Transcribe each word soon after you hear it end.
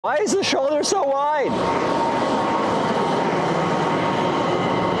Why is the shoulder so wide?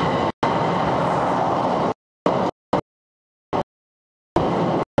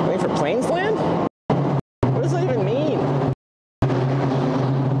 Waiting for planes to land? What does that even mean?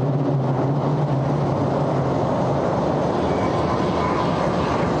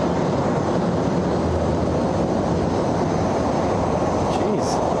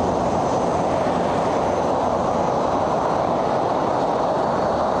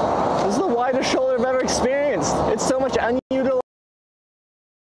 Widest shoulder I've ever experienced. It's so much unutilized.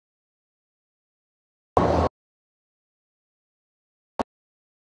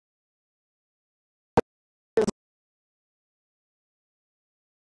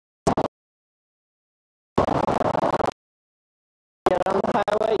 Get on the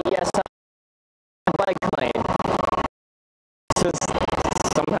highway? Yes, I'm a bike lane. This is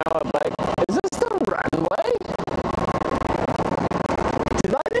somehow a bike. Is this the runway?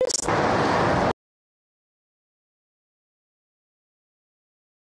 Did I just...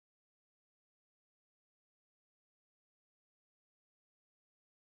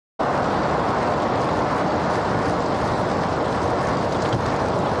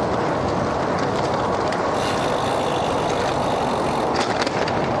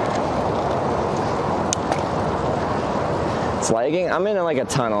 It's lagging? I'm in like a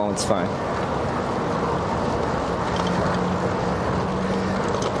tunnel, it's fine.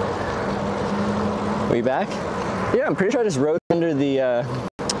 Are we back? Yeah, I'm pretty sure I just rode under the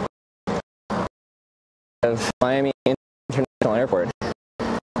of Miami International Airport.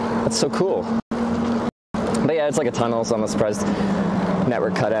 That's so cool. But yeah, it's like a tunnel, so I'm not surprised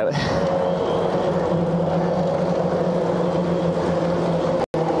network cut out.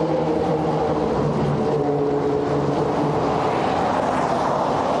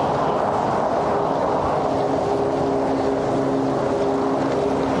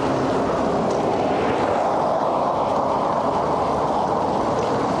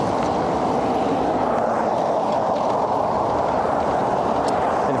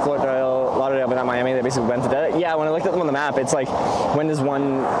 Basically went to that. Yeah, when I looked at them on the map, it's like, when does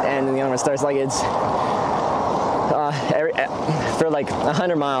one end and the other one starts? Like, it's for like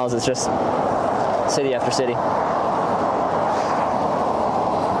 100 miles, it's just city after city.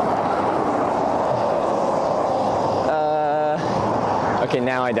 Okay,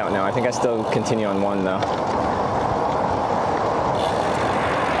 now I don't know. I think I still continue on one though.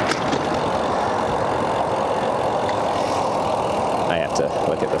 I have to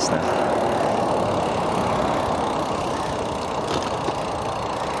look at this now.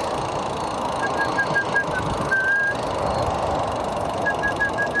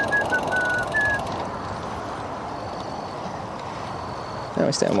 Now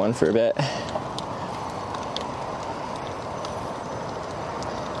we stay on one for a bit.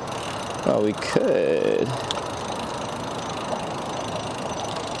 Well, we could.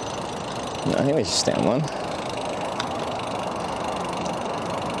 No, I think we should stay on one.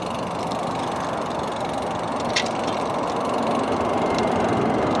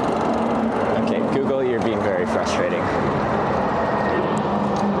 Okay, Google, you're being very frustrating.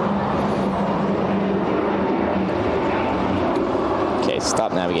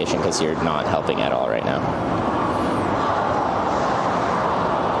 Stop navigation because you're not helping at all right now.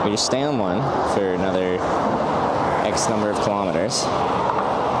 We just stay on one for another X number of kilometers.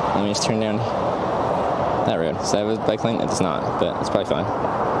 And we just turn down that road. Does that have a bike lane? It does not, but it's probably fine.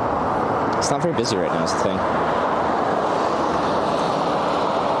 It's not very busy right now, is the thing.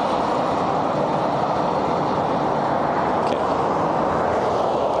 Okay.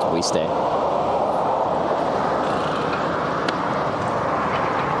 We stay.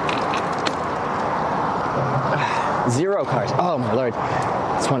 Zero cars. Oh my lord.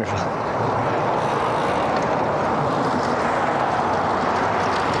 It's wonderful.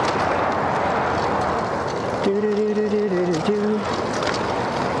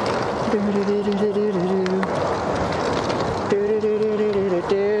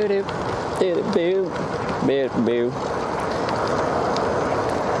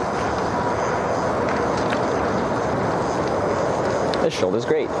 This shoulder's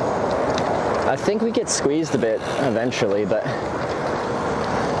great. I think we get squeezed a bit eventually, but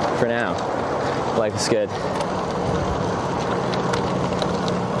for now, life is good.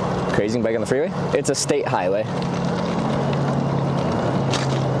 Crazing bike on the freeway? It's a state highway.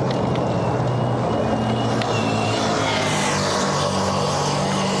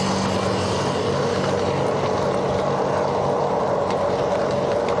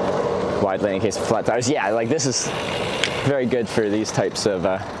 Wide lane in case of flat tires. Yeah, like this is very good for these types of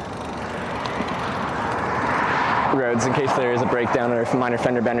roads in case there is a breakdown or a minor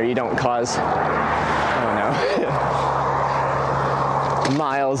fender bender. You don't cause, I don't know,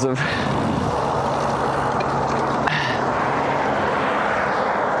 miles of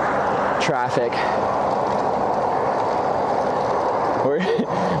traffic. Or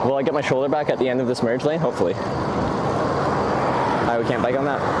will I get my shoulder back at the end of this merge lane? Hopefully. We can't bike on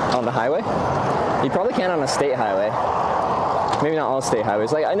that on the highway. You probably can on a state highway. Maybe not all state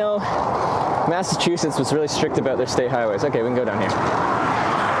highways. Like I know Massachusetts was really strict about their state highways. Okay, we can go down here.